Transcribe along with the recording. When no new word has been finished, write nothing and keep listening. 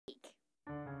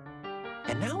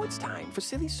Now it's time for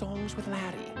Silly Songs with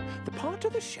Larry, the part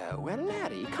of the show where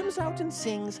Larry comes out and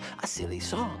sings a silly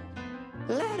song.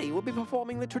 Larry will be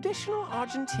performing the traditional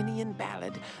Argentinian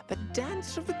ballad, The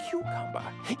Dance of the Cucumber,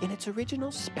 in its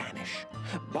original Spanish.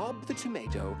 Bob the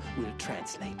Tomato will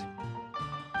translate.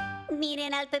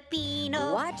 Miren al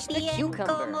pepino. Watch the bien cucumber.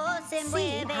 Como se See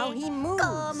mueve, how he moves.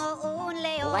 Como un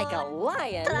león. Like a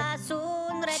lion Tras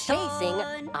un chasing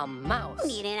ratón. a mouse.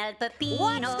 Miren al pepino.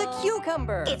 Watch the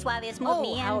cucumber. Qué suaves Oh,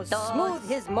 how movimientos. smooth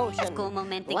his motion. Es como Like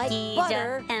mantequilla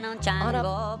butter en un on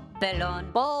chango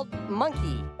pelón. bald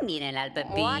monkey. Miren al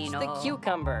pepino. Watch the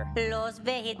cucumber. Los All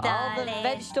the vegetales.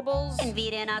 vegetables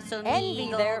Envidian a su envy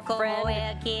amigo their como friend,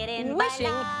 él quieren wishing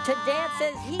bailar. to dance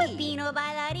as he. Pepino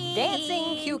bailarín.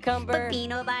 Dancing cucumber.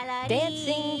 Pepino bailarín.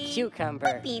 Dancing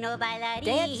cucumber. Pepino bailarín.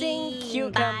 Dancing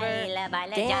cucumber. Baila,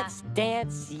 baila Dance, ya.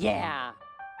 dance, yeah.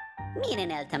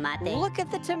 Miren el tomate. Look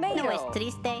at the tomato. No es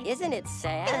triste. Isn't it Él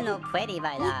sad? no puede He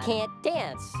bailar. can't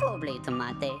dance. Pobre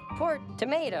tomate. Poor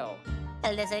tomato.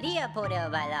 Él desearía poder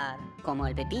bailar como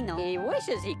el pepino. He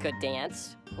wishes he could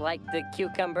dance like the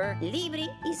cucumber, Libre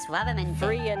y suavemente.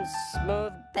 free and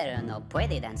smooth, Pero no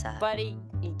puede danzar. but he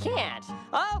can't.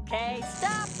 Okay,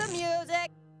 stop the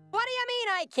music. What do you mean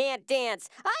I can't dance?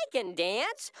 I can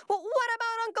dance. Well, what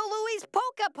about Uncle Louie's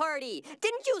polka party?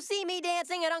 Didn't you see me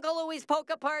dancing at Uncle Louie's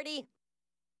polka party?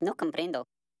 No comprendo.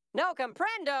 No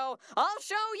comprendo. I'll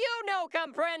show you no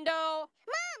comprendo.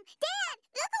 Mom! Dad!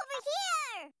 Look over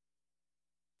here!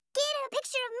 Get a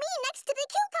picture of me next to the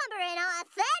cucumber in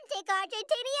authentic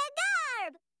Argentinian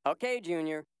garb! Okay,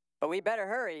 Junior, but we better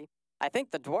hurry. I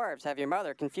think the dwarves have your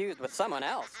mother confused with someone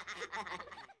else.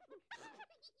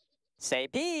 Say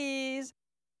peas!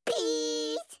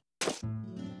 Peace!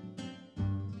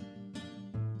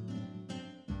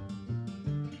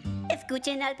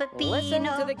 Escuchen al pepino. Listen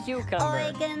to the cucumber.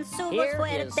 Oigan su voz Hear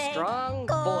fuerte. his strong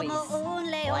como voice, un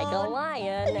león. like a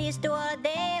lion Listo a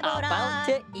devorar. about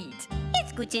to eat.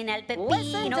 Escuchen al pepino.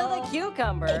 Listen to the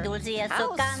cucumber. Qué dulce es su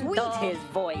How canto. sweet his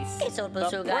voice. Que sopla The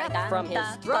su breath from his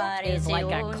garganta throat is parece like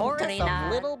a un chorus trinar.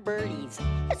 of little birdies.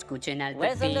 Escuchen al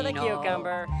Listen to the pepino.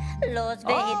 cucumber. Los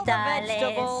All the vegetales.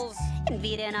 vegetables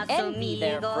Envidian a su envy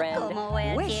their amigo friend, como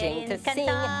él wishing quieren to sing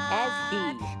cantar. as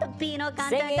he. Pepino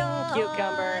Singing cantador.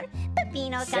 cucumber.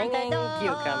 Pepino Singing cantador.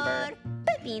 cucumber.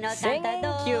 Pepino Singing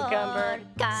cantador. cucumber.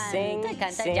 Canta, Sing,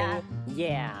 canta sing, ya.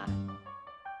 yeah.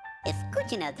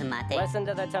 Escuchen al tomate. Listen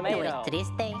to the No tomato. es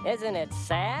triste. Isn't it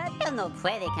sad? Él no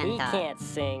puede He cantar. can't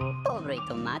sing. Pobre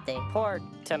tomate. Poor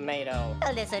tomato.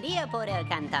 Él desearía poder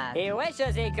cantar. He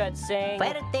wishes he could sing.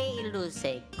 Fuerte y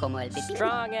dulce como el pepino.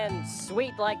 Strong and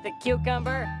sweet like the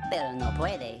cucumber, Pero no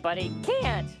puede. but he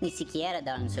can't. Ni siquiera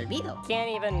dar un silbido. Can't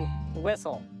even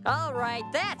whistle. All right,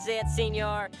 that's it,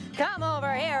 senor. Come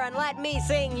over here and let me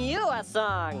sing you a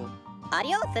song.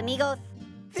 Adiós, amigos.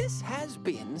 This has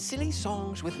been Silly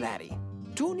Songs with Larry.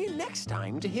 Tune in next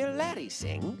time to hear Larry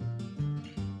sing.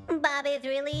 Bob is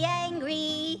really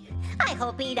angry. I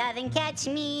hope he doesn't catch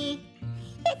me.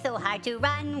 It's so hard to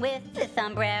run with the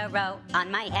sombrero on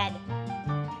my head.